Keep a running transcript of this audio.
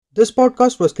This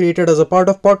podcast was created as a part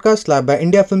of Podcast Lab by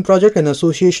India Film Project in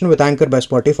association with Anchor by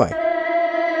Spotify.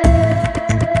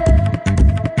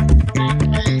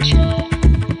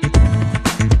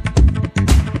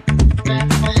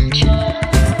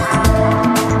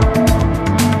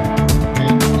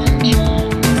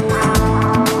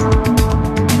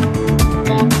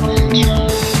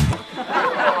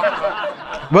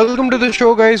 Welcome to the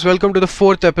show, guys. Welcome to the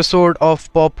fourth episode of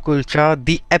Pop Culture,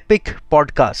 the epic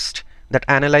podcast that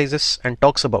analyzes and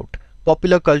talks about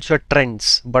popular culture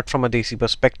trends, but from a Desi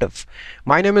perspective.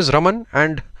 My name is Raman,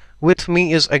 and with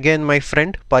me is again my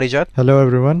friend Parijat. Hello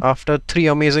everyone. After three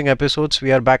amazing episodes,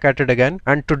 we are back at it again,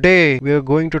 and today we are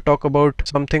going to talk about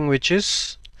something which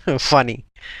is funny.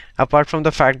 Apart from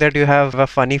the fact that you have a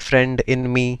funny friend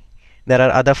in me, there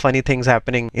are other funny things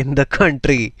happening in the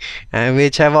country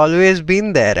which have always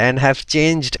been there and have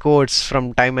changed course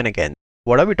from time and again.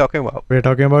 What are we talking about? We're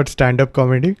talking about stand-up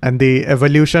comedy and the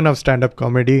evolution of stand-up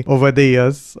comedy over the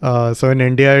years. So in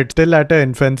India, it's still at an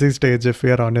infancy stage if we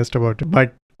are honest about it.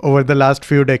 But over the last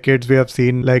few decades, we have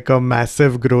seen like a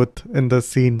massive growth in the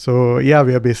scene. So yeah,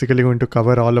 we are basically going to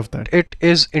cover all of that. It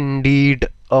is indeed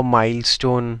a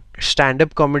milestone.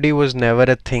 Stand-up comedy was never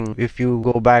a thing if you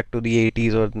go back to the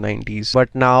 80s or the 90s.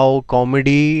 But now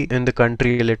comedy in the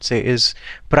country, let's say, is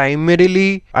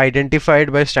primarily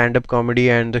identified by stand-up comedy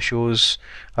and the shows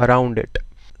around it.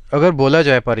 अगर बोला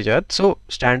जाए पारिजात, so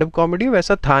stand-up comedy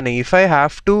वैसा था नहीं. If I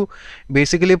have to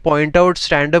basically point out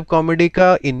stand-up comedy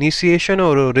का initiation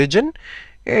or origin,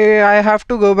 I have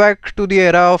to go back to the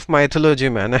era of mythology,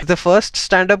 man. The first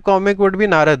stand-up comic would be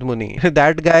Narad Muni.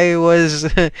 That guy was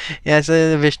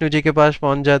ऐसे विष्णु जी के पास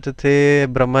पहुंच जाते थे,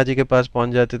 ब्रह्मा जी के पास पहुंच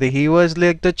जाते थे. He was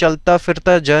like the चलता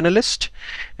फिरता journalist,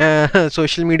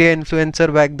 social media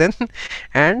influencer back then,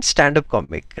 and stand-up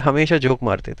comic. हमेशा जोक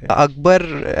मारते थे. Akbar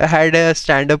had a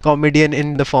stand-up comedian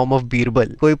in the form of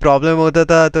Birbal. कोई problem होता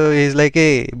था तो he's like,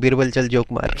 hey, Birbal चल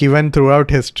जोक मार. Even throughout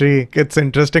history, it's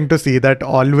interesting to see that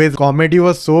always comedy was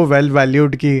so well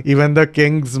valued कि even the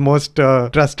king's most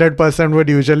trusted person would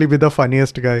usually be the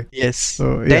funniest guy. Yes.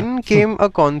 So, yeah. Then came a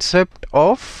concept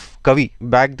of Kavi.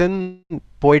 Back then,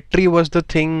 poetry was the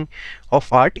thing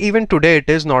of art. Even today, it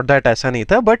is not that aisa nahi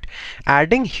tha, but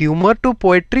adding humor to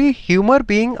poetry, humor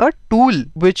being a tool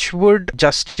which would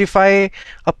justify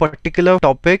a particular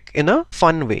topic in a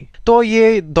fun way. तो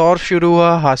ये दौर शुरू हुआ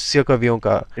हास्य कवियों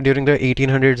का. During the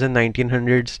 1800s and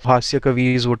 1900s, हास्य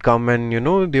kavis would come and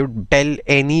they would tell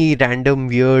any random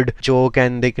weird joke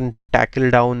and they can tackle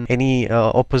down any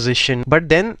opposition. But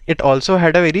then it also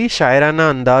had a very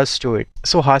shairana andaz to it.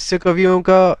 So हास्य कवियों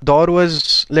का दौर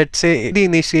was, let's say, the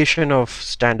initiation of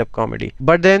stand-up comedy.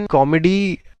 But then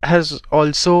comedy has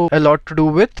also a lot to do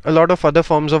with a lot of other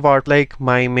forms of art like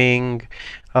miming,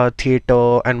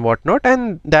 theater and whatnot,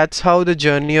 and that's how the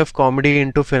journey of comedy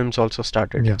into films also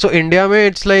started. Yeah. So India mein,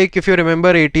 it's like, if you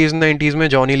remember 80s and 90s mein,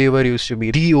 Johnny Lever used to be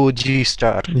the OG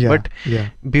star. Yeah, But yeah.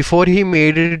 before he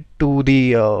made it to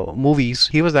the movies,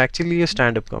 he was actually a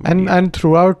stand-up comedian. And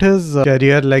throughout his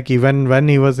career, like even when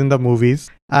he was in the movies,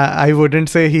 I wouldn't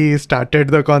say he started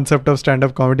the concept of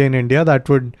stand-up comedy in India. That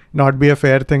would not be a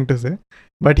fair thing to say.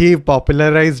 But he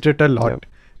popularized it a lot. Yep.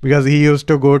 Because he used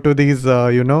to go to these,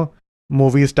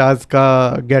 movie stars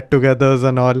ka get-togethers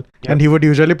and all. Yep. And he would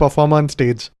usually perform on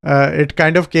stage. It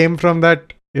kind of came from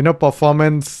that,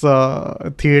 performance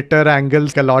theater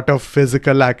angles, a lot of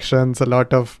physical actions, a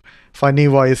lot of funny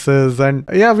voices. And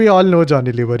yeah, we all know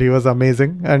Johnny Lever. He was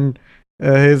amazing. And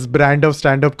his brand of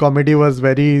stand-up comedy was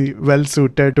very well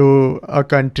suited to a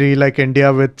country like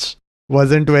India, which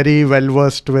wasn't very well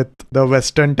versed with the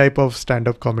Western type of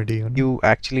stand-up comedy. You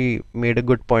actually made a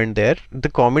good point there. The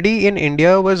comedy in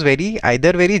India was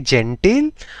either very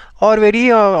genteel or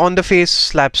very on the face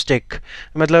slapstick.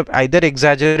 मतलब either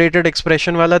exaggerated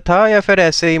expression वाला था या फिर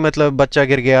ऐसे ही मतलब बच्चा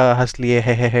गिर गया हंस लिए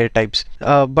हे types.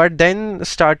 But then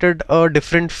started a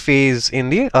different phase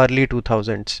in the early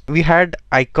 2000s. We had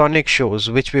iconic shows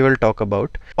which we will talk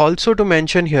about. Also to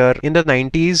mention here, in the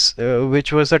 90s,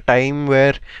 which was a time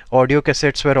where audio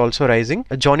cassettes were also rising,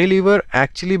 Johnny Lever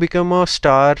actually became a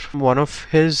star. One of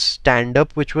his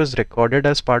stand-up which was recorded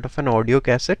as part of an audio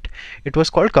cassette, it was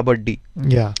called Kabaddi.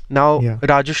 Yeah. Now, Yeah.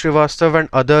 Raju Srivastav and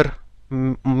other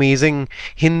amazing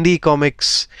Hindi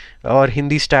comics or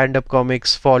Hindi stand-up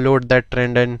comics followed that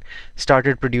trend and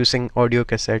started producing audio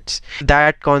cassettes.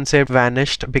 That concept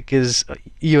vanished because,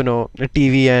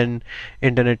 TV and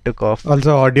internet took off.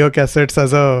 Also, audio cassettes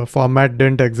as a format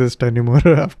didn't exist anymore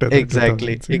after the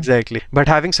Exactly, 2000s, yeah. exactly. But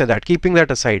having said that, keeping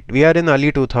that aside, we are in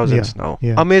early 2000s Yeah, now.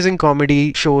 yeah. Amazing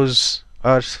comedy shows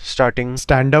are starting.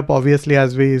 Stand-up, obviously,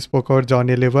 as we spoke about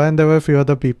Johnny Lever, and there were a few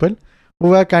other people who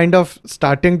were kind of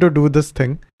starting to do this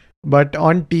thing. But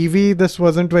on TV, this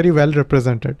wasn't very well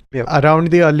represented. Yep.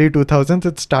 Around the early 2000s,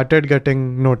 it started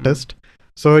getting noticed.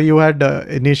 So you had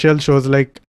initial shows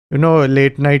like,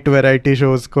 late night variety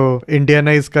shows ko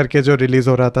Indianize karke jo release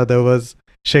ho raha tha. There was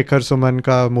Shekhar Suman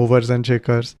ka Movers and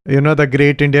Shakers. The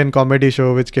Great Indian Comedy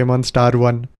Show which came on Star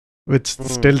One, which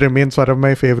still remains one of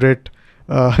my favorite,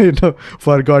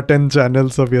 forgotten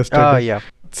channels of yesterday. Yeah.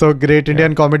 So Great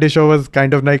Indian Comedy Show was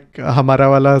kind of like Hamara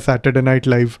Wala Saturday Night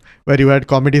Live, where you had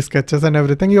comedy sketches and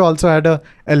everything. You also had a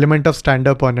element of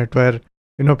stand-up on it, where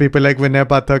people like Vinay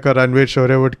Pathak or Ranveer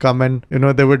Shore would come and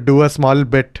they would do a small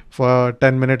bit for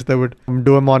 10 minutes. They would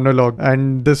do a monologue,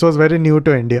 and this was very new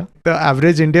to India. The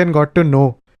average Indian got to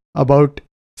know about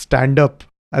stand-up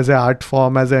as an art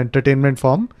form, as an entertainment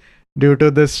form, due to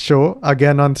this show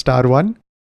again on Star One,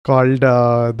 called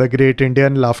The Great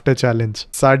Indian Laughter Challenge.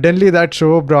 Suddenly that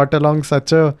show brought along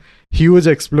such a huge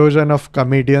explosion of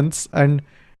comedians, and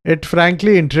it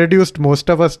frankly introduced most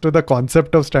of us to the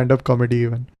concept of stand-up comedy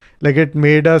even. Like, it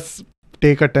made us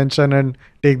take attention and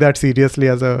take that seriously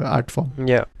as an art form.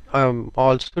 Yeah.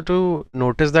 Also to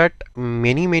notice that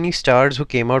many stars who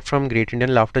came out from Great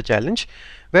Indian Laughter Challenge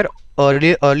were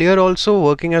earlier also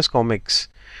working as comics.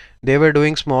 They were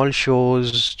doing small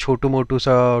shows, छोटू मोटू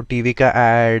सा TV का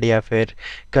add या फिर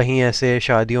कहीं ऐसे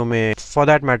शादियों में. For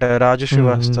that matter, Raju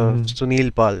Srivastava, Sunil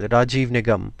Pal, Rajiv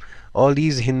Nigam, all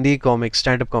these Hindi comics,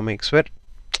 stand-up comics were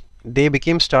they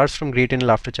became stars from Great Indian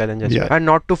Laughter Challenge as well. And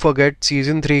not to forget,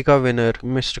 season 3 ka winner,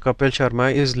 Mr. Kapil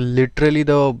Sharma, is literally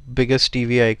the biggest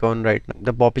TV icon right now.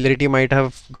 The popularity might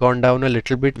have gone down a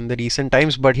little bit in the recent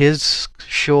times, but his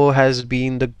show has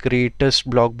been the greatest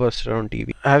blockbuster on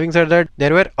TV. Having said that,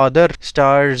 there were other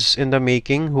stars in the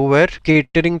making who were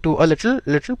catering to a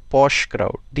little posh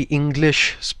crowd, the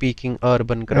English speaking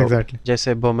urban crowd. Exactly.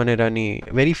 Jaise Boman Irani.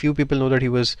 Very few people know that he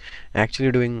was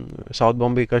actually doing South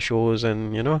Bombay ka shows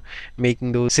and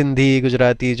making those Sindhi,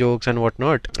 Gujarati jokes and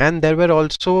whatnot. And there were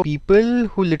also people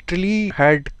who literally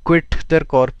had quit their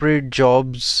corporate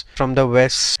jobs from the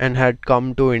West and had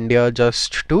come to India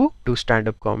just to do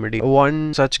stand-up comedy.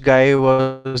 One such guy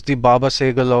was the Baba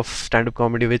Sehgal of stand-up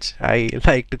comedy, which I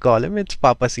like to call him. It's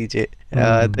Papa CJ.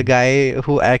 The guy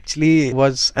who actually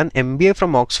was an MBA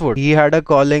from Oxford. He had a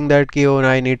calling that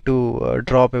I need to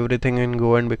drop everything and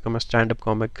go and become a stand-up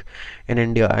comic in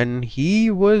India, and he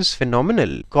was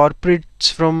phenomenal.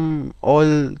 Corporates from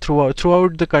all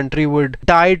throughout the country would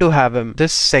die to have him.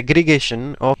 This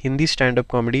segregation of Hindi stand-up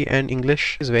comedy and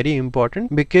English is very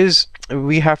important, because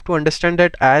we have to understand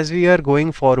that as we are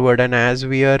going forward and as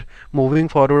we are moving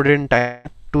forward in time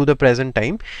to the present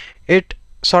time, it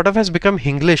sort of has become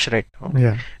Hinglish right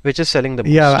now, which is selling the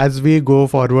most. Yeah, as we go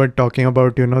forward talking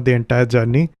about the entire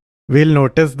journey, we'll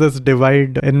notice this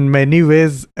divide in many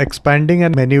ways expanding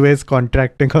and many ways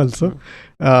contracting also.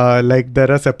 Like, there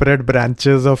are separate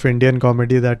branches of Indian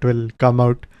comedy that will come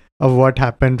out of what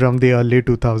happened from the early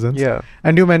 2000s. Yeah.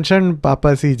 And you mentioned Papa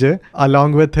CJ.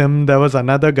 Along with him, there was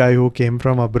another guy who came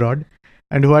from abroad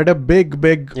and who had a big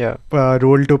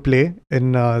role to play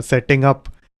in setting up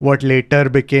what later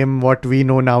became what we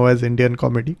know now as Indian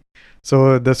comedy.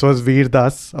 So this was Veer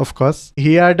Das, of course.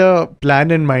 He had a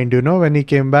plan in mind, when he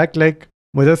came back, like,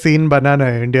 mujhe scene banana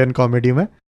hai Indian comedy mein.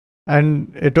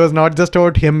 And it was not just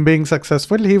about him being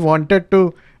successful. He wanted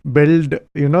to build,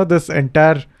 this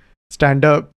entire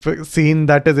stand-up scene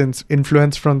that is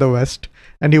influenced from the West.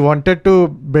 And he wanted to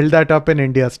build that up in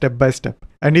India step by step.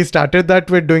 And he started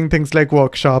that with doing things like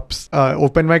workshops,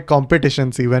 open mic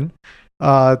competitions even.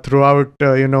 Throughout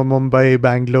Mumbai,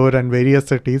 Bangalore and various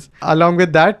cities. Along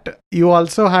with that, you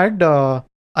also had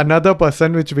another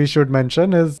person which we should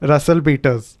mention is Russell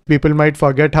Peters. People might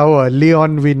forget how early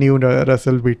on we knew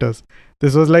Russell Peters.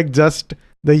 This was like just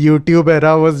the YouTube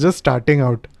era was just starting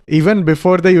out. Even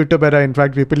before the YouTube era, in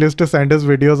fact, people used to send us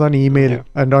videos on email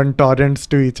and on torrents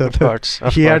to each other.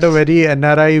 He had a very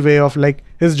NRI way of, like,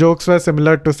 his jokes were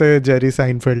similar to, say, Jerry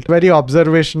Seinfeld. Very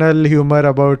observational humor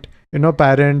about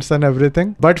parents and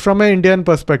everything, but from an Indian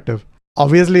perspective.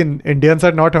 Obviously, Indians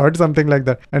had not heard something like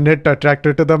that, and it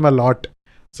attracted to them a lot.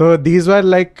 So these were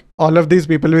like all of these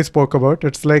people we spoke about.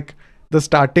 It's like the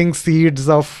starting seeds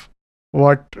of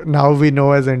what now we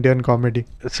know as Indian comedy.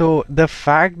 So the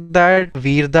fact that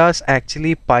Veer Das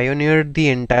actually pioneered the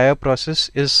entire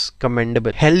process is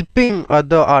commendable, helping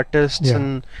other artists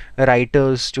and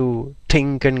writers to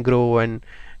think and grow and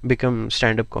become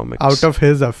stand-up comics. Out of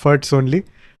his efforts only,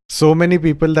 so many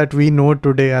people that we know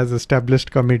today as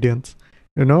established comedians,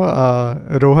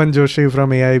 Rohan Joshi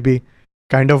from AIB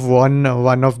kind of won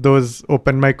one of those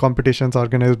open mic competitions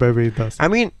organized by Veer Das. I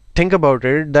mean, think about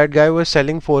it, that guy was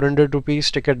selling 400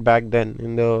 rupees ticket back then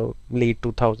in the late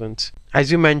 2000s.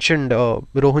 As you mentioned,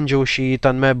 Rohan Joshi,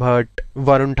 Tanmay Bhatt,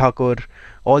 Varun Thakur,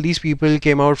 all these people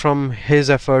came out from his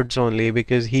efforts only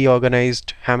because he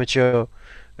organized amateur.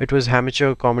 It was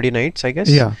amateur comedy nights, I guess.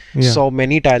 Yeah. Saw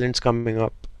many talents coming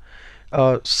up.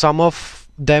 Some of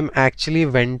them actually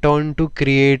went on to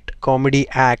create comedy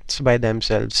acts by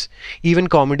themselves, even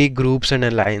comedy groups and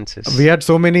alliances. We had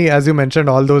so many, as you mentioned,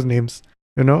 all those names,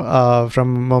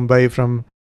 from Mumbai, from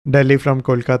Delhi, from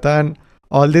Kolkata, and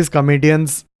all these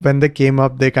comedians, when they came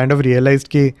up, they kind of realized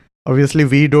ki obviously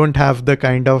we don't have the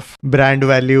kind of brand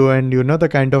value and the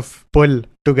kind of pull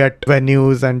to get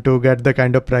venues and to get the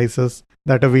kind of prices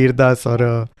that a Veer Das or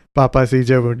a Papa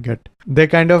CJ would get. They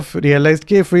kind of realized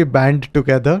ki if we band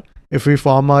together, if we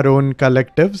form our own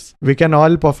collectives, we can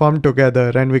all perform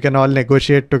together and we can all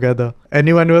negotiate together.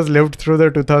 Anyone who has lived through the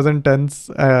 2010s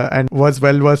and was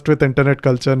well versed with internet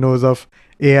culture knows of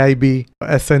AIB,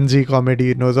 SNG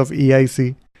comedy, knows of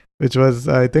EIC, which was,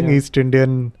 I think, East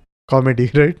Indian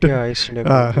comedy, right? Yeah, East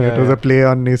India. It was a play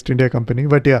on East India Company.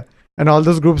 But yeah, and all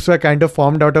those groups were kind of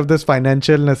formed out of this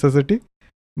financial necessity.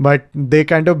 But they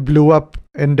kind of blew up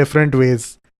in different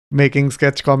ways, making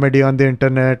sketch comedy on the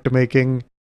internet, making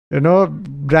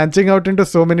branching out into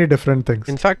so many different things.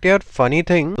 In fact, yeah, funny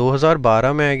thing,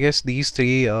 2012 में I guess these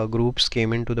three groups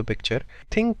came into the picture. I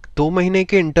think 2 महीने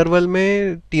के interval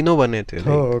में तीनों बने थे.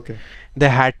 Oh, okay. They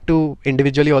had to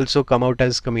individually also come out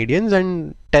as comedians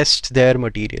and test their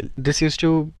material. This used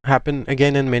to happen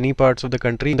again in many parts of the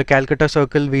country. In the Calcutta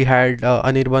circle, we had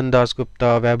Anirban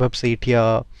Dasgupta, Vaibhav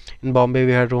Sethia. In Bombay,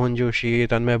 we had Rohan Joshi,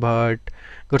 Tanmay Bhatt,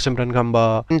 Gursimran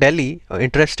Khamba. In Delhi,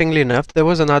 interestingly enough, there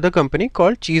was another company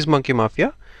called Cheese Monkey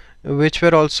Mafia, which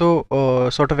were also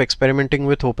sort of experimenting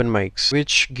with open mics,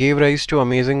 which gave rise to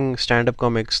amazing stand-up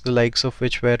comics, the likes of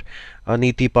which were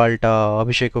Neeti Palta,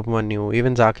 Abhishek Upamanyu,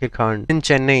 even Zakir Khan. In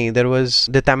Chennai, there was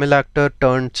the Tamil actor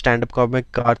turned stand-up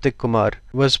comic Karthik Kumar,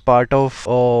 was part of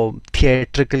a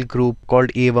theatrical group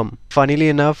called Evam. Funnily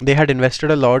enough, they had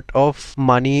invested a lot of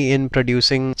money in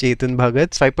producing Chetan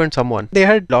Bhagat's 5 Point Someone. They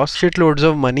had lost shitloads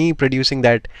of money producing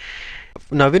that.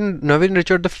 Navin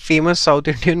Richard, the famous South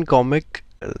Indian comic,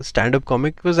 stand-up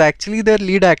comic, was actually their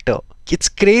lead actor. It's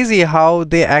crazy how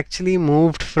they actually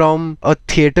moved from a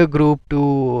theater group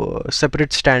to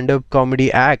separate stand-up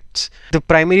comedy acts. The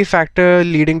primary factor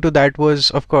leading to that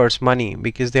was, of course, money,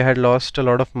 because they had lost a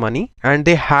lot of money and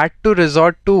they had to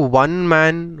resort to one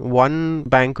man, one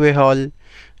banquet hall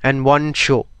and one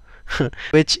show.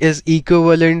 Which is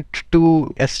equivalent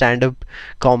to a stand-up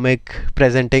comic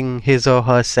presenting his or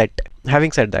her set.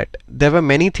 Having said that, there were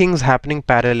many things happening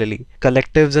parallelly.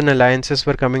 Collectives and alliances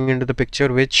were coming into the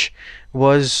picture, which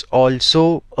was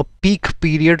also a peak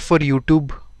period for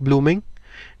YouTube blooming,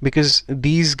 because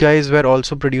these guys were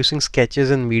also producing sketches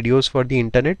and videos for the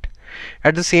internet.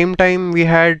 At the same time, we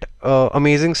had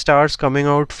amazing stars coming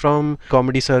out from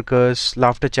Comedy Circus,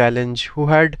 Laughter Challenge, who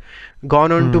had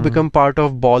gone on to become part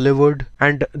of Bollywood,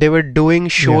 and they were doing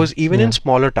shows even in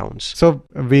smaller towns. So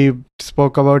we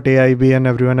spoke about AIB and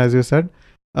everyone, as you said.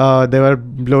 They were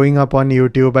blowing up on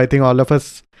YouTube. I think all of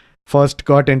us first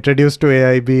got introduced to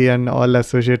AIB and all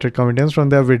associated comedians from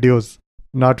their videos,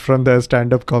 not from their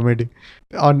stand-up comedy.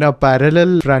 On a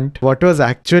parallel front, what was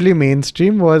actually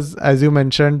mainstream was, as you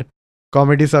mentioned,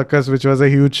 Comedy Circus, which was a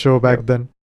huge show back then.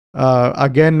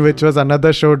 Again, which was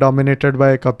another show dominated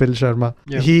by Kapil Sharma.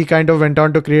 He kind of went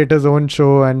on to create his own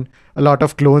show, and a lot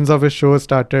of clones of his show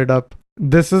started up.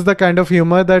 This is the kind of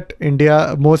humor that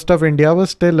most of India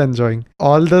was still enjoying.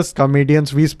 All those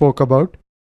comedians we spoke about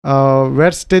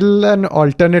were still an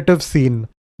alternative scene.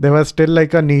 They were still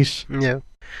like a niche. Yeah.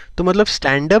 तो मतलब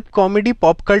stand-up comedy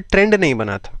pop cult trend नहीं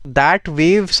बना था. That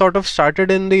wave sort of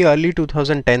started in the early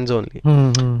 2010s only.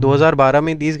 2012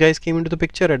 में these guys came into the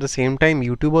picture. At the same time,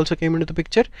 YouTube also came into the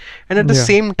picture. And at the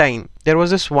same time, there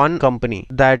was this one company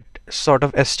that sort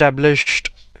of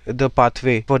established the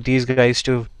pathway for these guys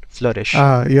to flourish.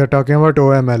 You're talking about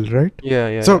OML, right?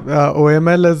 Yeah. So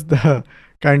OML is the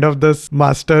kind of this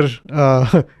master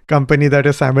company that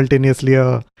is simultaneously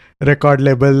a record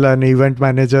label, an event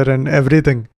manager, and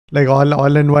everything, like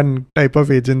all in one type of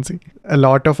agency. A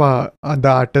lot of the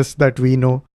artists that we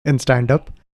know in stand-up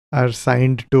are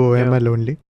signed to OML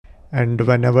only, and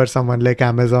whenever someone like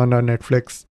Amazon or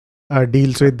Netflix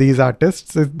deals with these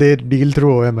artists, they deal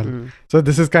through OML. So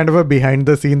this is kind of a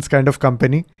behind-the-scenes kind of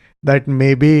company that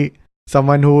maybe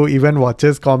someone who even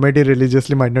watches comedy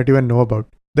religiously might not even know about.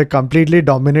 They completely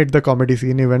dominate the comedy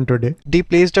scene even today. They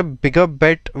placed a bigger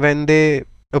bet when they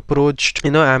approached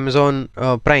Amazon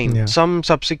Prime. Yeah. Some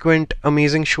subsequent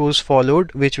amazing shows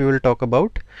followed, which we will talk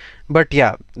about. But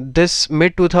yeah, this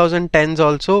mid 2010s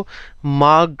also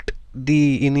marked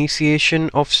the initiation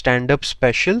of stand-up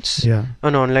specials Yeah.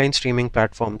 on online streaming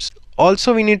platforms.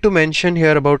 Also, we need to mention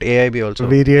here about AIB also.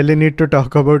 We really need to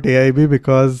talk about AIB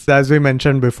because, as we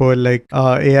mentioned before, like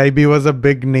AIB was a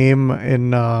big name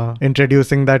in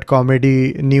introducing that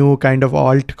new kind of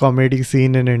alt comedy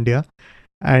scene in India,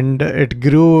 and it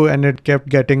grew and it kept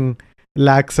getting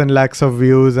lakhs and lakhs of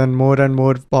views and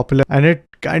more popular, and it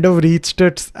kind of reached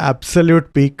its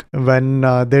absolute peak when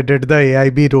they did the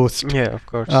AIB roast. Yeah, of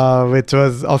course. Which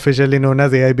was officially known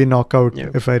as AIB Knockout,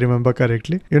 Yeah. if I remember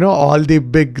correctly. All the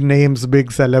big names,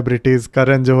 big celebrities,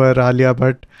 Karan Johar, Alia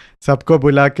Bhatt, sabko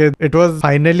bula ke. It was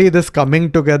finally this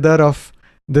coming together of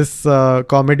this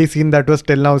comedy scene that was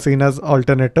till now seen as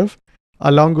alternative,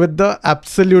 along with the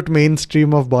absolute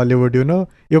mainstream of Bollywood.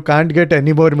 You can't get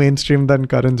any more mainstream than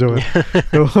Karan Johar.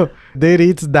 So they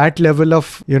reached that level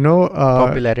of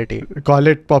Popularity. call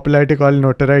it popularity, call it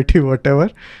notoriety, whatever.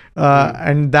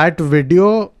 And that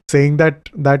video, saying that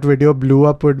video blew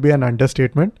up would be an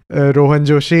understatement. Rohan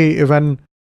Joshi, even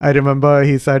I remember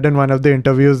he said in one of the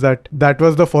interviews that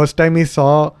was the first time he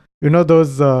saw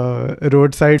those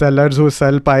roadside sellers who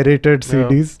sell pirated Yeah.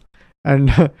 CDs,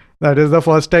 and that is the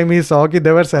first time he saw that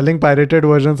they were selling pirated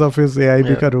versions of his AIB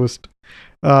Yeah. ka roast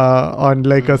on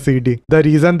like a Mm. CD. The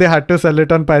reason they had to sell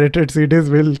it on pirated CDs,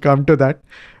 will come to that,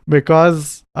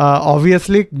 because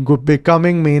obviously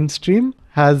becoming mainstream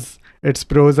has its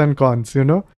pros and cons.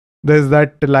 There's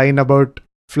that line about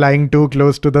flying too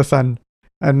close to the sun,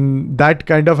 and that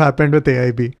kind of happened with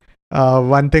AIB.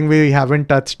 One thing we haven't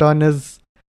touched on is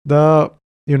the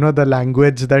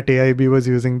language that AIB was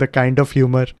using, the kind of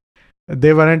humor.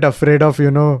 They weren't afraid of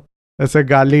ऐसे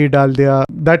गाली डाल दिया.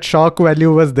 That shock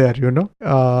value was there.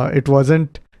 It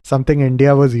wasn't something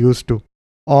India was used to.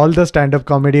 All the stand-up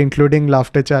comedy, including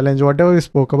Laughter Challenge, whatever we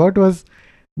spoke about, was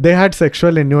they had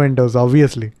sexual innuendos,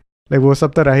 obviously. Like वो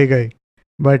सब तो रहेगा ही.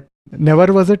 But never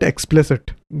was it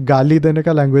explicit. गाली देने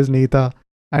का language नहीं था.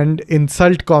 And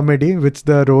insult comedy, which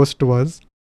the roast was,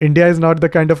 India is not the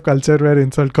kind of culture where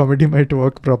insult comedy might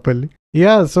work properly.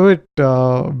 Yeah, so it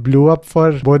blew up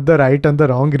for both the right and the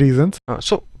wrong reasons.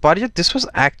 So, Parijat, this was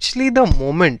actually the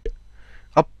moment,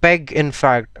 a peg, in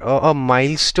fact, a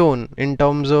milestone in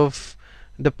terms of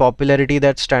the popularity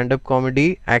that stand-up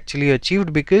comedy actually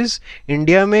achieved, because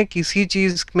India में किसी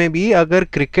चीज में भी अगर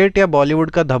cricket या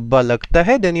बॉलीवुड का धब्बा लगता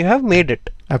है, then you have made it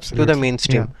to Absolutely. the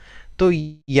mainstream. Yeah. तो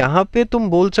यहाँ पे तुम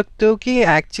बोल सकते हो कि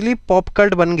एक्चुअली पॉप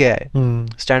कल्ट बन गया है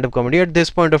Hmm. Stand up comedy at this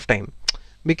point of time,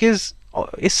 because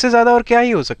इससे ज्यादा और क्या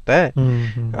ही हो सकता है.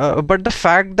 Hmm. But the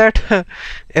fact that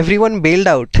everyone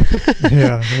bailed out,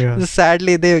 Yeah.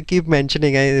 sadly they keep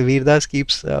mentioning, Veerdas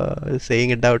keeps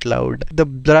saying it out loud, the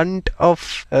brunt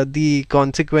of the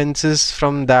consequences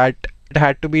from that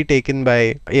had to be taken by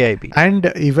AIB.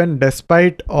 And even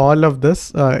despite all of this,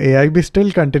 AIB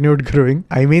still continued growing.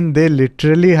 I mean, they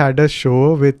literally had a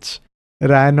show which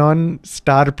ran on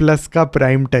Star Plus ka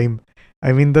prime time.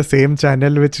 I mean, the same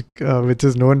channel which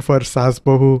is known for Saas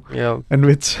Bahu Yeah. and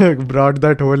which brought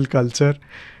that whole culture.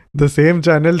 The same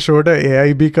channel showed a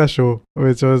AIB ka show,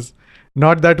 which was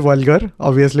not that vulgar,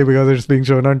 obviously, because it's being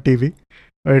shown on TV.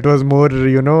 It was more,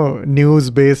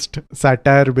 news-based,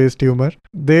 satire-based humor.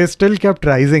 They still kept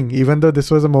rising, even though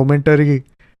this was a momentary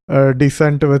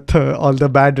descent with all the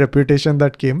bad reputation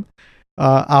that came.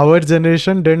 Our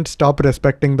generation didn't stop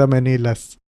respecting them any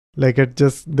less. Like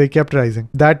they kept rising.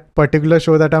 That particular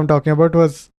show that I'm talking about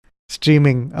was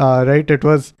streaming, right? It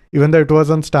was, even though it was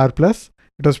on Star Plus,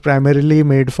 it was primarily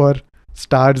made for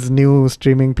Star's new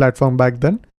streaming platform back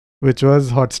then, which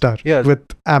was Hotstar. Yes. With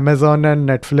Amazon and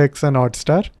Netflix and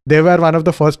Hotstar, they were one of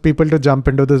the first people to jump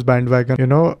into this bandwagon.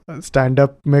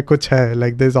 Stand-up mein kuch hai,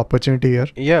 like there's opportunity here.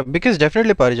 Yeah, because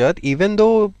definitely, Parijat, even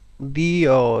though the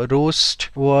roast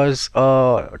was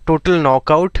a total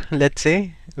knockout, let's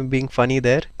say, being funny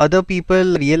there, other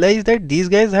people realized that these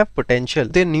guys have potential.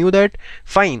 They knew that,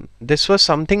 fine, this was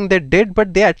something they did,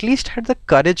 but they at least had the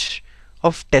courage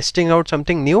of testing out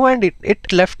something new, and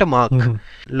it left a mark. Mhm.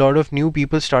 A lot of new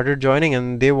people started joining,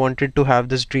 and they wanted to have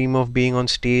this dream of being on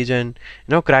stage and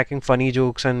cracking funny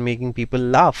jokes and making people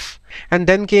laugh. And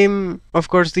then came, of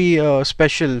course, the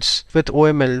specials with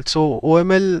OML. So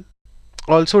OML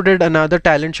also did another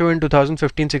talent show in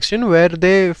 2015-16 where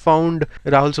they found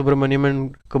Rahul Subramaniam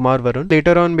and Kumar Varun.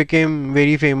 Later on became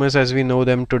very famous as we know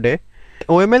them today.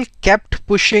 OML kept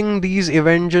pushing these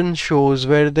event shows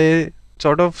where they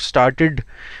sort of started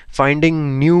finding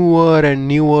newer and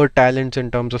newer talents in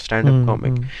terms of stand-up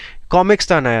comic. Comics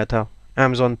था नया था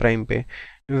Amazon Prime पे.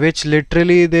 which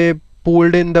literally they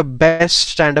pulled in the best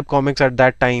stand-up comics at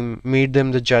that time, made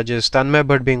them the judges. Tanmay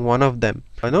Bhatt being one of them.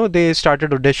 They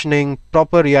started auditioning,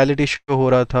 proper reality show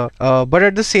ho raha tha. But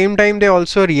at the same time, they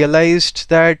also realized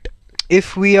that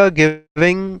if we are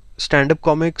giving stand-up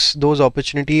comics those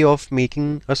opportunity of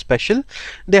making a special,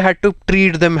 they had to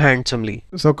treat them handsomely.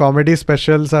 So comedy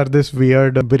specials are this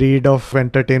weird breed of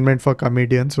entertainment for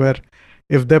comedians where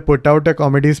if they put out a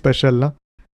comedy special, na,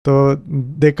 so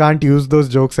they can't use those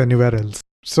jokes anywhere else.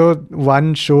 So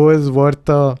one show is worth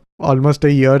almost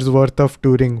a year's worth of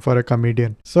touring for a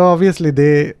comedian. So obviously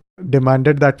they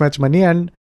demanded that much money,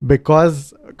 and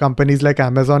because companies like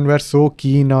Amazon were so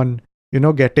keen on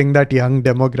getting that young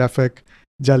demographic,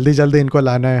 jaldi inko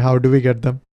lana hai, how do we get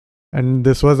them? And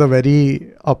this was a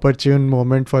very opportune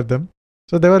moment for them.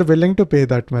 So they were willing to pay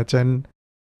that much, and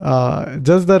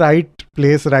just the right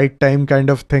place, right time kind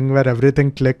of thing where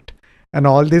everything clicked. And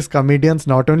all these comedians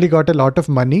not only got a lot of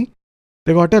money,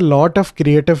 they got a lot of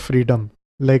creative freedom.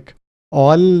 Like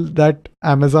all that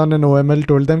Amazon and OML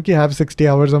told them ki have 60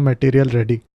 hours of material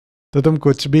ready. So tum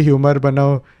kuch bhi humor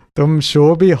banao, tum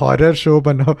show bhi horror show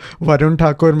banao. Varun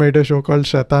Thakur made a show called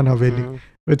Shaitan Haveli,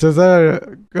 which is a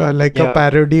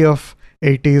parody of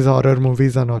 80s horror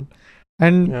movies and all.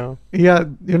 And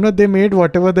they made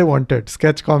whatever they wanted.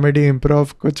 Sketch comedy,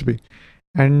 improv, kuch bhi.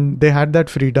 And they had that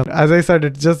freedom. As I said,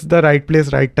 it's just the right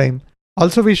place, right time.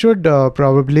 Also, we should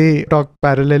probably talk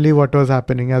parallelly what was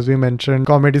happening. As we mentioned,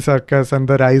 Comedy Circus and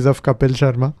the rise of Kapil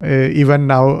Sharma. Even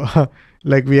now,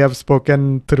 like we have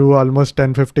spoken through almost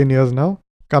 10-15 years now,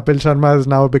 Kapil Sharma has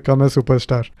now become a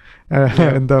superstar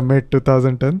in the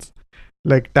mid-2010s.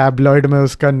 Like tabloid में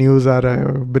उसका news आ रहा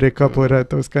है, breakup हो रहा है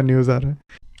तो उसका news आ रहा है.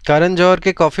 करण जौहर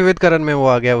के कॉफी विद करण में वो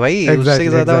आ गया भाई. उससे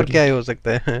ज्यादा और क्या ही हो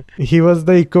सकता है. He was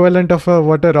the equivalent of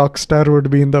what a rock star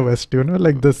would be in the West,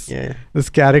 like this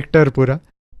character pura,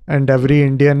 and every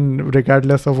Indian,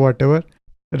 regardless of whatever,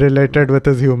 related with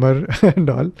his humor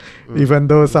and all. Even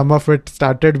though some of it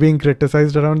started being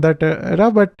criticized around that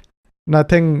era, but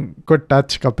nothing could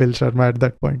touch Kapil Sharma at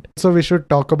that point. So we should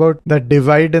talk about the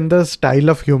divide in the style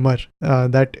of humor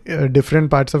that different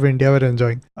parts of India were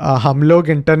enjoying. हम लोग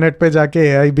internet पे जाके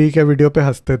AIB के video पे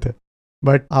हंसते थे,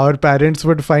 but our parents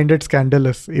would find it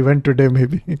scandalous even today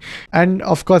maybe. And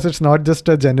of course it's not just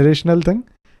a generational thing.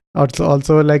 It's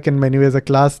also like in many ways a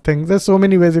class thing. There's so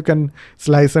many ways you can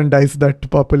slice and dice that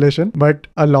population. But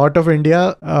a lot of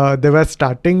India, they were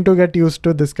starting to get used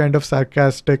to this kind of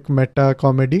sarcastic meta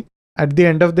comedy. At the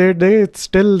end of the day, it's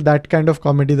still that kind of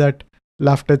comedy that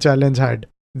Laughter Challenge had.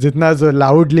 Jitna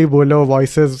loudly bolo,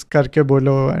 voices karke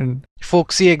bolo, and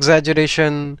folksy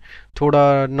exaggeration,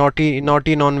 thoda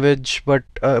naughty non-veg,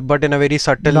 but in a very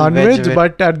subtle non-veg,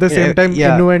 but at the same time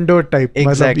innuendo type.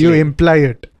 Exactly. You imply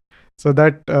it, so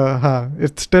that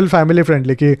it's still family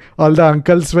friendly. Ki all the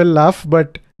uncles will laugh,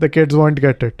 but the kids won't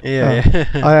get it.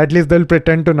 Or at least they'll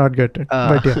pretend to not get it.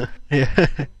 But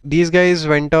these guys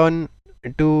went on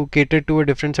to cater to a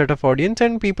different set of audience,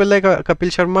 and people like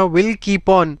Kapil Sharma will keep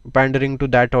on pandering to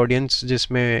that audience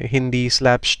जिसमें Hindi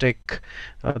slapstick,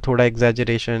 थोड़ा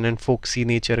exaggeration and folksy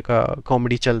nature का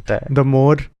comedy चलता है. The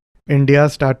more India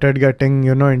started getting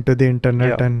into the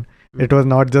internet, and it was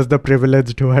not just the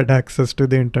privileged who had access to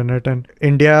the internet, and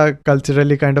India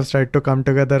culturally kind of started to come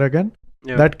together again.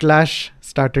 That clash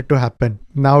started to happen.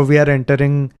 Now we are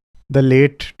entering the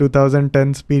late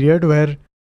 2010s period where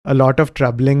a lot of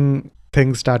troubling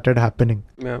things started happening.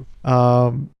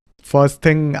 First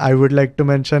thing I would like to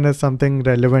mention is something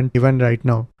relevant even right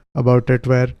now about it,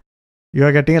 where you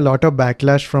are getting a lot of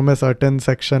backlash from a certain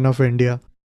section of India.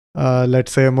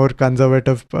 Let's say a more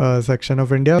conservative section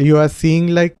of India. You are seeing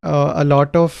like a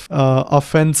lot of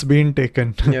offense being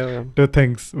taken to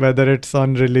things, whether it's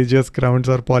on religious grounds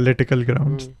or political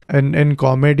grounds. And in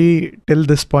comedy, till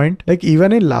this point, like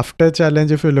even in Laughter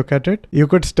Challenge, if you look at it, you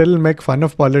could still make fun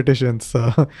of politicians.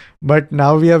 But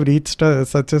now we have reached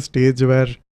such a stage where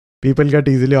people get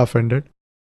easily offended.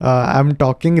 I'm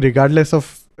talking regardless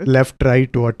of left,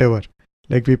 right, whatever.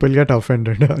 Like people get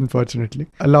offended, unfortunately.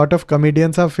 A lot of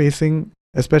comedians are facing,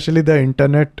 especially the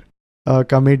internet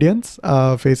comedians,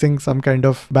 facing some kind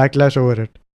of backlash over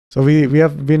it. So we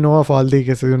know of all the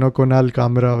cases, Kunal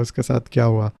Kamra, uske saath kya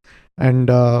hua. And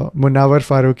Munawar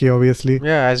Farooqi, obviously.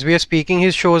 Yeah, as we are speaking,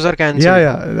 his shows are cancelled.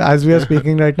 Yeah. As we are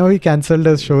speaking right now, he cancelled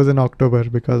his shows in October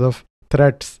because of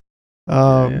threats.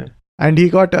 And he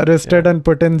got arrested and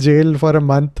put in jail for a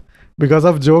month because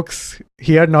of jokes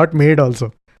he had not made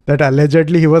also, that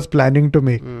allegedly he was planning to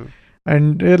make.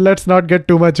 And let's not get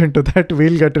too much into that.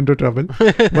 We'll get into trouble.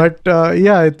 But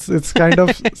it's kind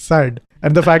of sad.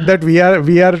 And the fact that we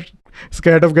are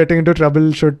scared of getting into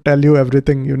trouble should tell you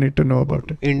everything you need to know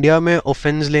about it. India में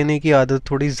offence लेने की आदत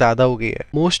थोड़ी ज़्यादा हो गई है.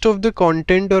 Most of the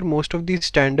content और most of the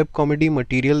stand up comedy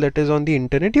material that is on the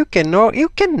internet, you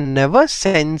can never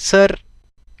censor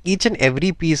each and every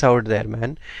piece out there,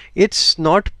 man. It's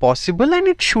not possible,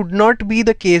 and it should not be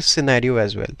the case scenario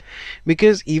as well,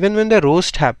 because even when the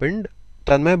roast happened,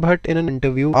 Tanmay Bhatt in an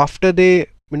interview after they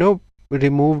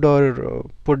removed or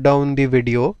put down the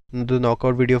video, the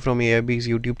knockout video from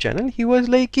AIB's YouTube channel, he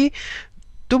was like कि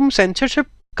तुम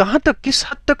censorship कहाँ तक, किस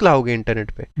हद तक लाओगे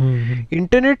internet पे.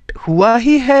 Internet हुआ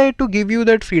ही है to give you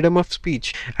that freedom of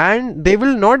speech, and they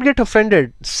will not get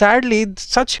offended. Sadly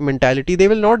such mentality, they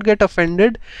will not get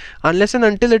offended unless and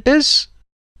until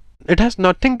it has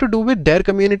nothing to do with their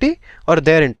community or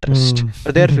their interest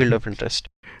or their field of interest.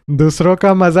 दूसरों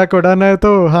का मजाक उड़ाना है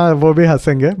तो हाँ वो भी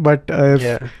हंसेंगे, बट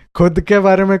खुद के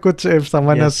बारे में कुछ if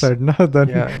someone has said ना,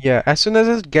 then as soon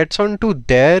as it gets on to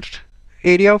their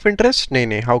area of interest,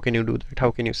 nahi, how can you do that? How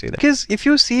can you say that? Because if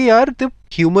you see, yaar, the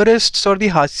humorists or the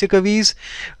Hasya Kavis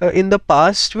in the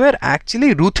past were actually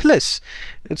ruthless.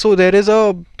 So there is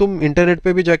तुम internet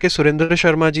पे भी जाके सुरेंद्र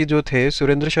शर्मा जी जो थे,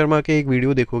 सुरेंद्र शर्मा के एक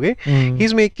video देखोगे, he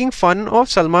is making fun of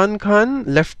Salman Khan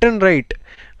left and right.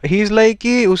 He is like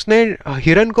कि उसने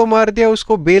हिरन को मार दिया,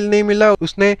 उसको बेल नहीं मिला,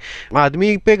 उसने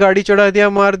आदमी पे गाड़ी चढ़ा दिया,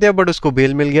 मार दिया, बट उसको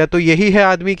बेल मिल गया, तो यही है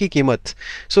आदमी की कीमत.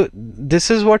 So this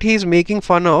is what he is making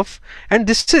fun of. And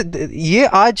this ये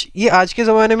आज के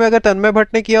ज़माने में अगर तन्मय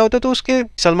भट्ट ने किया होता तो उसके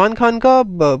सलमान खान का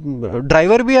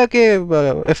ड्राइवर भी आके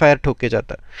FIR ठोक के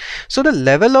जाता. So the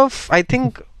level of, I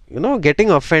think,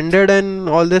 getting offended and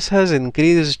all this has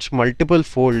increased multiple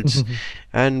folds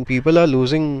and people are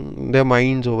losing their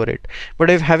minds over it. But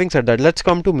if having said that, let's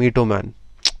come to Me Too, man.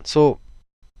 So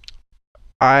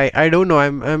I don't know,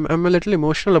 I'm a little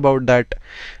emotional about that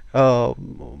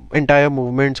entire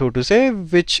movement, so to say,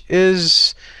 which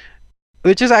is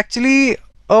actually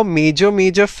a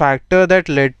major factor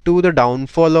that led to the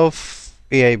downfall of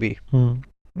AIB.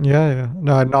 Yeah.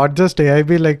 No, not just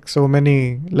AIB, like so many,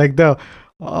 like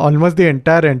almost the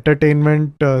entire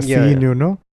entertainment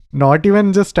scene, not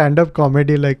even just stand-up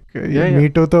comedy, like Me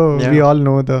Too, we all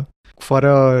know for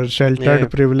a sheltered,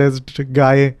 privileged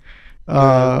guy,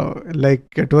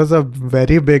 like it was a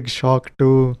very big shock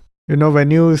to,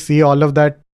 when you see all of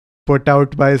that put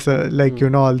out by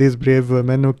all these brave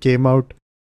women who came out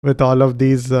with all of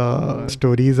these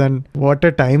stories, and what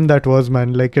a time that was,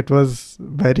 man. Like it was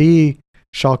very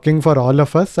shocking for all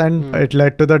of us, and it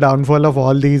led to the downfall of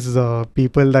all these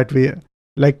people that we,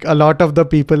 like a lot of the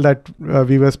people that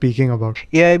we were speaking about.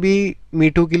 AIB Me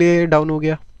Too के लिए down हो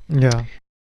गया. Yeah,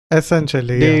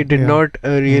 essentially they did not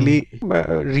really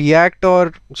react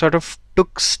or sort of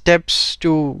took steps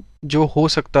to जो हो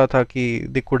सकता था कि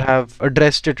they could have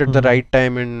addressed it at the right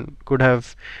time and could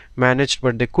have managed,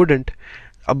 but they couldn't.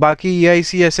 अब बाकी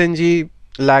EIC SNG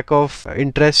lack of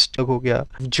interest हो गया.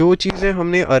 जो चीज़ें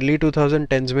हमने अर्ली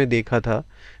 2010s में देखा था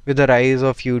with the rise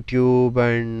of YouTube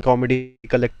and comedy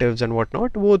collectives and what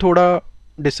not, वो थोड़ा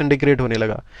डिसइंटीग्रेट होने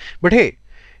लगा. But hey,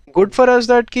 good for us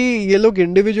that कि ये लोग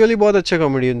इंडिविजुअली बहुत अच्छे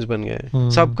कॉमेडियंस बन गए.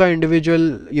 सबका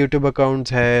इंडिविजुअल यूट्यूब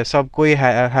अकाउंट्स है, सब कोई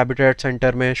हैबिटेट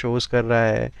सेंटर में शोज कर रहा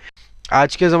है.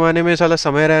 आज के ज़माने में साला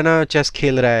समय रहना चेस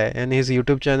खेल रहा है, and his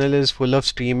YouTube channel is full of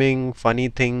streaming, funny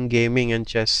thing, gaming and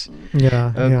chess.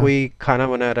 कोई खाना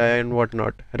बना रहा है and what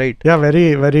not, right? Yeah, very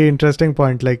very interesting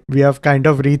point. Like we have kind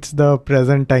of reached the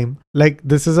present time. Like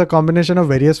this is a combination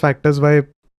of various factors why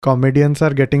comedians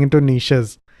are getting into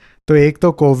niches. तो एक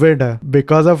तो Covid है.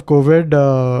 Because of COVID,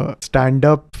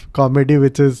 stand-up comedy,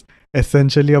 which is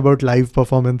essentially about live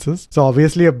performances, so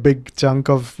obviously a big chunk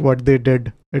of what they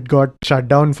did, it got shut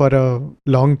down for a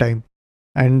long time,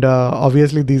 and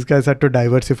obviously these guys had to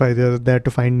diversify. They had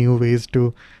to find new ways to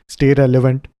stay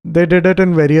relevant. They did it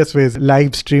in various ways.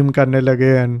 Live stream karne lage,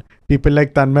 and people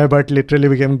like Tanmay Bhatt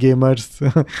literally became gamers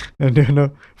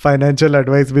and financial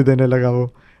advice bhi dene laga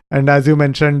wo. And as you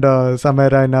mentioned,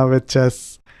 Samay Raina with chess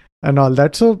and all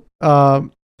that. So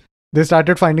they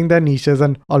started finding their niches,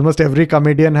 and almost every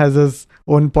comedian has his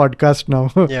own podcast now.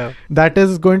 Yeah. That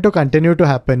is going to continue to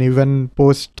happen even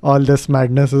post all this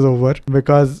madness is over,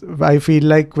 because I feel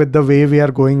like with the way we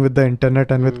are going with the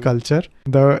internet and with culture,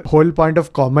 the whole point of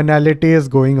commonality is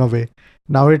going away.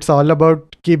 Now it's all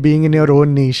about being in your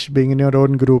own niche, being in your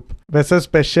own group. Whereas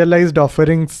specialized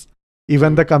offerings,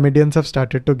 even the comedians have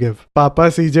started to give. Papa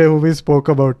CJ, who we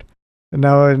spoke about,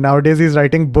 nowadays he's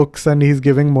writing books and he's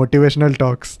giving motivational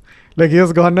talks. Like he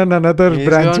has gone on another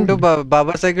branch. He's gone to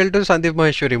Baba Cycle to Sandeep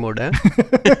Maheshwari mode,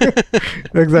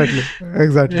 Exactly.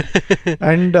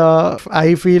 And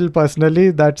I feel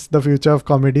personally that's the future of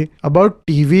comedy. About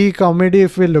TV comedy,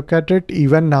 if we look at it,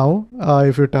 even now,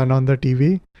 if you turn on the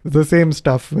TV, it's the same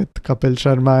stuff with Kapil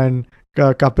Sharma and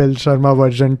Kapil Sharma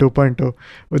version 2.0.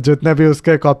 जितने भी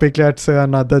उसके copycats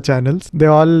on other channels, they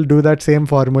all do that same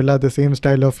formula, the same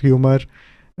style of humor.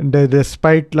 And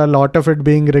despite a lot of it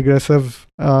being regressive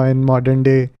in modern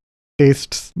day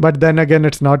tastes, but then again,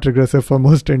 it's not regressive for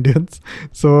most Indians,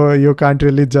 so you can't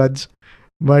really judge.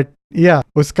 But yeah,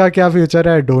 uska kya future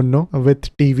hai, I don't know.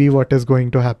 With TV, what is going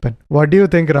to happen? What do you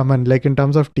think, Raman? Like in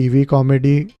terms of TV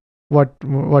comedy,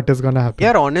 what is gonna happen?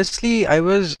 Yeah, honestly, I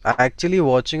was actually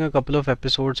watching a couple of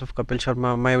episodes of Kapil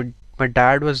Sharma. My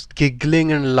dad was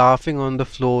giggling and laughing on the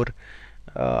floor.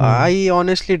 I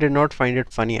honestly did not find it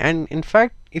funny. And in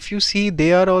fact, if you see,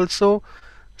 they are also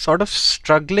sort of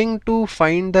struggling to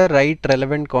find the right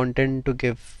relevant content to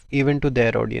give even to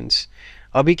their audience.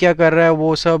 अभी क्या कर रहा है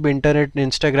वो सब internet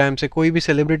Instagram से कोई भी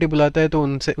सेलिब्रिटी बुलाता है तो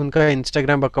उनसे उनका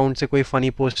इंस्टाग्राम अकाउंट से कोई फनी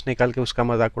पोस्ट निकाल के उसका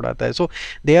मजाक उड़ाता है. सो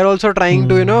they are also trying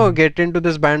to get in to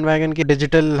this band wagon की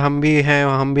डिजिटल हम भी हैं,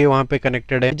 हम भी वहाँ पे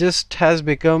कनेक्टेड है. Just has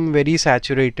become very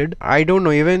saturated. I don't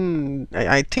know, even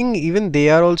I think even they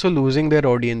are also losing their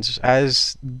audience as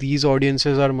these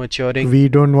audiences are maturing. We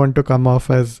don't want to come off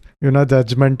as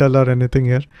judgmental or anything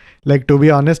here. Like, to be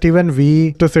honest, even we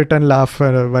to sit and laugh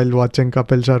while watching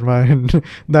Kapil Sharma and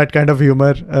that kind of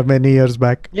humor many years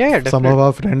back. Yeah, some of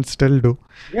our friends still do.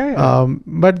 Yeah.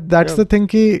 But that's the thing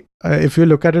ki, if you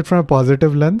look at it from a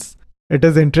positive lens, it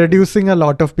is introducing a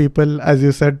lot of people, as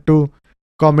you said, to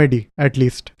comedy. At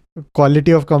least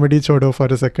quality of comedy chodo for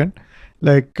a second.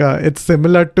 Like it's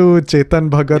similar to Chetan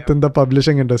Bhagat in the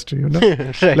publishing industry,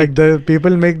 Right. Like the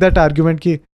people make that argument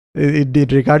ki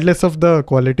regardless of the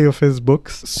quality of his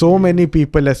books, so many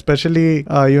people, especially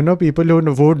people who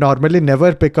would normally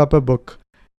never pick up a book,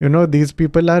 these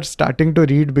people are starting to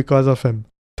read because of him.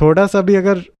 Thoda sa bhi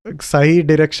agar sahi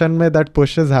direction mein that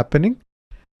push is happening,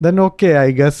 then okay,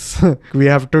 I guess we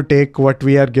have to take what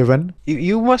we are given.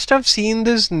 You must have seen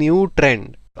this new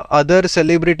trend. Other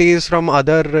celebrities from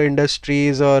other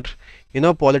industries or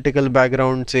political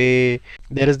background say,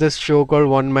 there is this show called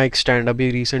One Mic Stand abhi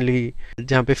recently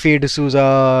जहाँ पे Faye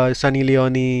D'Souza, Sunny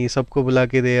Leone सबको बुला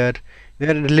के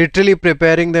they're literally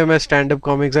preparing them as stand-up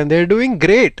comics and they're doing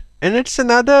great. And it's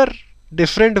another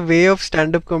different way of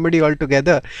stand-up comedy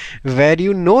altogether, where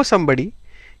you know somebody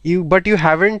but you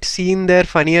haven't seen their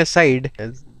funnier side.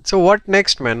 So what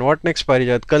next, man? What next,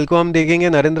 Parijat? कल को हम देखेंगे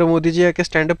नरेंद्र मोदी जी आके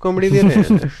stand up comedy दे रहे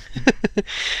हैं.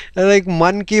 Like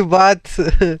मन की बात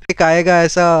एक आएगा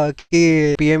ऐसा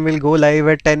कि PM will go live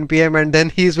at 10 PM and then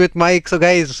he's with Mike. So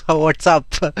guys, what's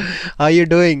up? How you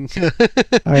doing?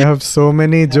 I have so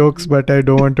many jokes, but I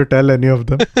don't want to tell any of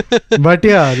them. But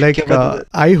yeah, like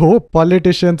I hope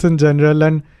politicians in general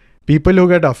and people who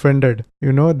get offended,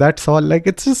 that's all. Like,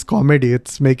 it's just comedy.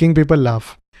 It's making people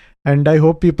laugh. And I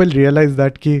hope people realize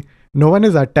that no one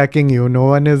is attacking you. No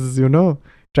one is,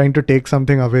 trying to take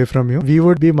something away from you. We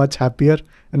would be much happier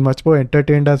and much more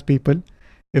entertained as people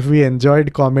if we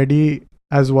enjoyed comedy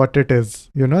as what it is,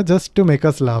 just to make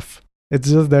us laugh. It's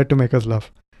just there to make us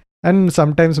laugh. And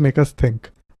sometimes make us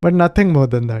think. But nothing more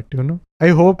than that, I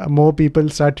hope more people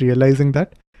start realizing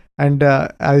that. And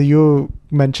as you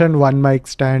mentioned One Mic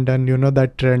Stand and,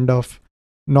 that trend of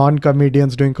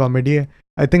non-comedians doing comedy,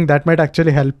 I think that might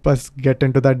actually help us get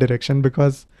into that direction,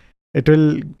 because it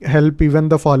will help even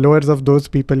the followers of those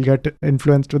people get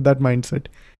influenced with that mindset.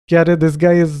 Kyare, this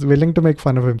guy is willing to make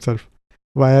fun of himself.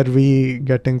 Why are we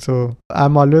getting so...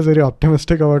 I'm always very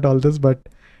optimistic about all this, but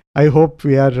I hope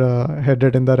we are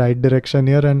headed in the right direction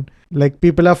here, and like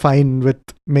people are fine with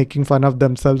making fun of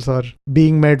themselves or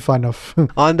being made fun of.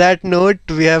 On that note,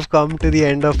 we have come to the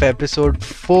end of episode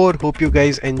 4. Hope you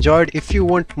guys enjoyed. If you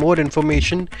want more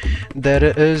information, there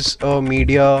is a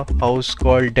media house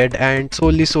called Dead Ant,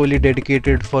 solely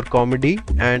dedicated for comedy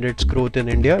and its growth in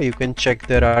India. You can check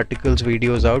their articles,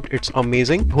 videos out. It's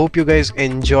amazing. Hope you guys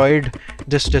enjoyed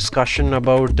this discussion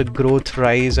about the growth,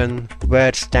 rise, and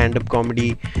where stand-up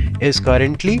comedy is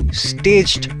currently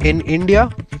staged in India.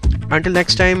 Until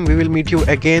next time, we will meet you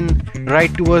again.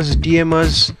 Write to us, DM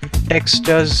us, text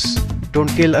us, don't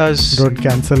kill us. Don't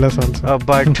cancel us also.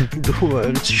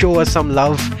 But show us some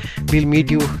love. We'll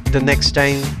meet you the next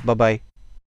time. Bye-bye.